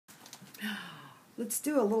Let's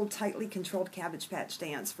do a little tightly controlled Cabbage Patch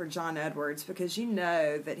dance for John Edwards, because you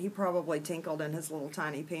know that he probably tinkled in his little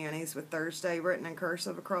tiny panties with Thursday written in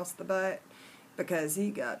cursive across the butt, because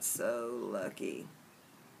he got so lucky.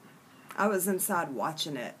 I was inside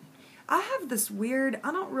watching it. I have this weird,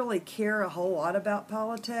 I don't really care a whole lot about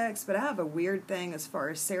politics, but I have a weird thing as far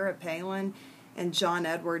as Sarah Palin and John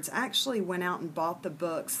Edwards. I actually went out and bought the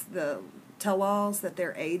books, the tell-alls that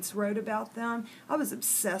their aides wrote about them. I was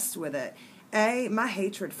obsessed with it. My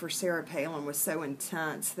hatred for Sarah Palin was so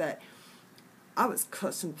intense that I was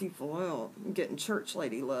cussing people out, getting church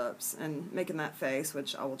lady lips, and making that face,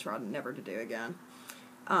 which I will try never to do again.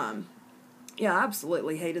 Yeah, I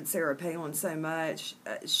absolutely hated Sarah Palin so much.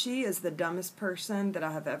 She is the dumbest person that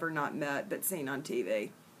I have ever not met but seen on TV.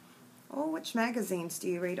 Oh, which magazines do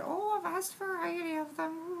you read? Oh, I've asked for 80 of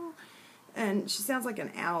them. And she sounds like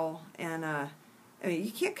an owl. And, I mean,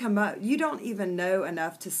 you can't come up, you don't even know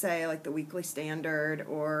enough to say, like, the Weekly Standard,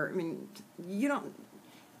 or, I mean, you don't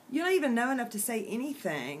even know enough to say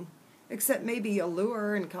anything, except maybe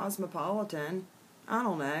Allure and Cosmopolitan. I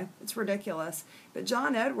don't know. It's ridiculous. But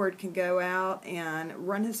John Edward can go out and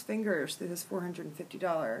run his fingers through his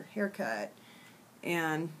 $450 haircut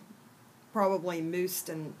and probably moosed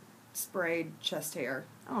and sprayed chest hair.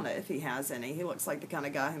 I don't know if he has any. He looks like the kind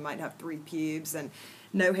of guy who might have 3 pubes and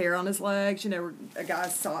no hair on his legs. You know where a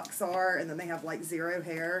guy's socks are, and then they have like 0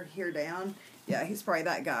 hair here down. Yeah, he's probably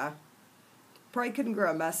that guy. Probably couldn't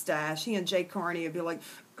grow a mustache. He and Jay Carney would be like,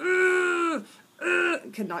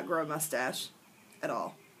 could not grow a mustache at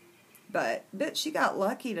all. But she got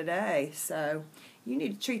lucky today, so you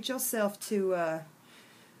need to treat yourself to a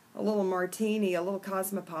little martini, a little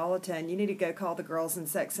Cosmopolitan. You need to go call the girls in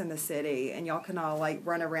Sex and the City, and y'all can all like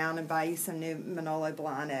run around and buy you some new Manolo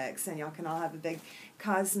Blahniks, and y'all can all have a big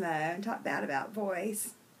Cosmo and talk bad about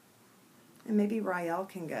boys. And maybe Rael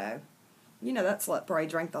can go. You know that slut probably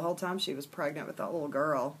drank the whole time she was pregnant with that little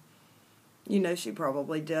girl. You know she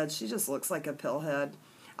probably did. She just looks like a pillhead.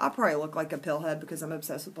 I probably look like a pillhead because I'm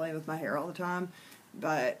obsessed with playing with my hair all the time.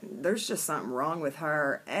 But there's just something wrong with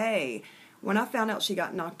her. When I found out she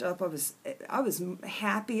got knocked up, I was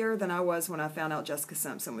happier than I was when I found out Jessica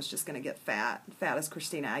Simpson was just going to get fat as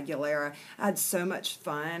Christina Aguilera. I had so much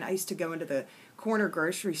fun. I used to go into the corner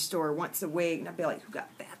grocery store once a week, and I'd be like, who got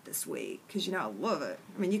fat this week? Because, you know, I love it.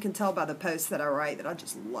 I mean, you can tell by the posts that I write that I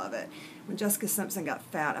just love it. When Jessica Simpson got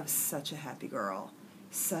fat, I was such a happy girl.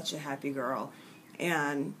 Such a happy girl.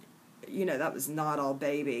 And, you know, that was not all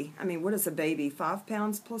baby. I mean, what is a baby? 5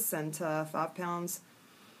 pounds placenta, 5 pounds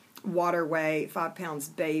water weight, 5 pounds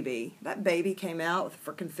baby. That baby came out with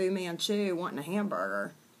frickin' Fu Manchu wanting a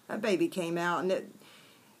hamburger. That baby came out, and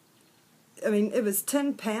it was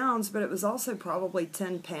 10 pounds, but it was also probably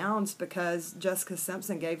 10 pounds because Jessica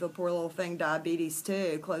Simpson gave the poor little thing diabetes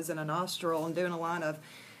too, closing a nostril and doing a line of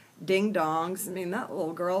ding-dongs. I mean, that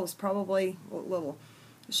little girl was probably little.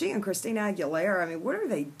 She and Christina Aguilera, I mean, what are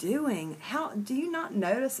they doing? How do you not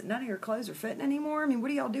notice that none of your clothes are fitting anymore? I mean, what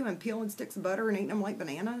are y'all doing, peeling sticks of butter and eating them like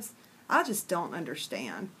bananas? I just don't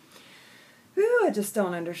understand. I just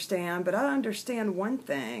don't understand. But I understand one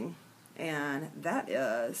thing, and that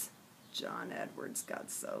is John Edwards got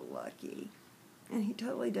so lucky. And he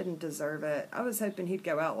totally didn't deserve it. I was hoping he'd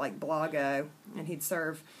go out like Blago, and he'd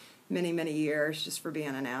serve many, many years just for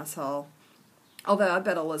being an asshole. Although I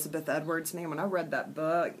bet Elizabeth Edwards, man, when I read that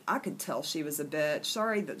book, I could tell she was a bitch.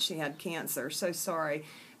 Sorry that she had cancer, so sorry.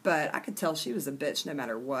 But I could tell she was a bitch no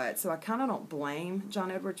matter what. So I kind of don't blame John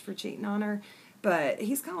Edwards for cheating on her. But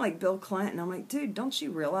he's kind of like Bill Clinton. I'm like, dude, don't you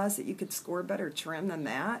realize that you could score better trim than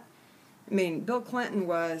that? I mean, Bill Clinton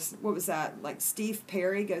was, what was that, like Steve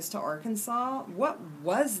Perry Goes to Arkansas? What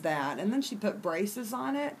was that? And then she put braces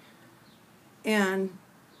on it. And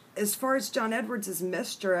as far as John Edwards'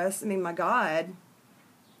 mistress, I mean, my God,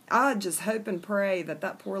 I just hope and pray that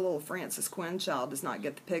that poor little Frances Quinn child does not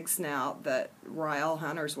get the pig snout that Rael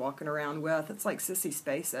Hunter's walking around with. It's like Sissy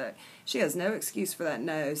Spacek. She has no excuse for that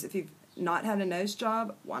nose. If you've not had a nose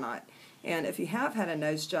job, why not? And if you have had a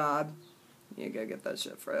nose job, you go get that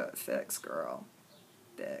shit fixed, girl.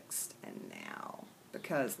 Fixed, and now.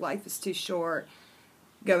 Because life is too short.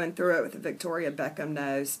 Going through it with a Victoria Beckham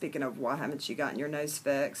nose. Speaking of, why haven't you gotten your nose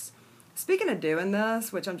fixed? Speaking of doing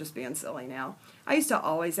this, which I'm just being silly now, I used to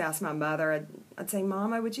always ask my mother, I'd say,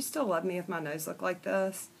 Mama, would you still love me if my nose looked like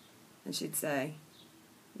this? And she'd say,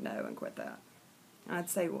 no, and quit that. And I'd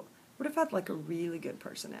say, well, what if I had like a really good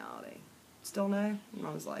personality? Still no? And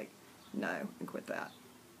I was like, no, and quit that.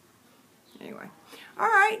 Anyway. All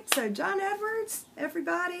right, so John Edwards,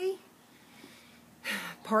 everybody,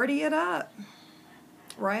 party it up.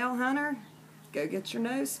 Rael Hunter, go get your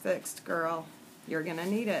nose fixed, girl. You're going to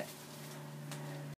need it.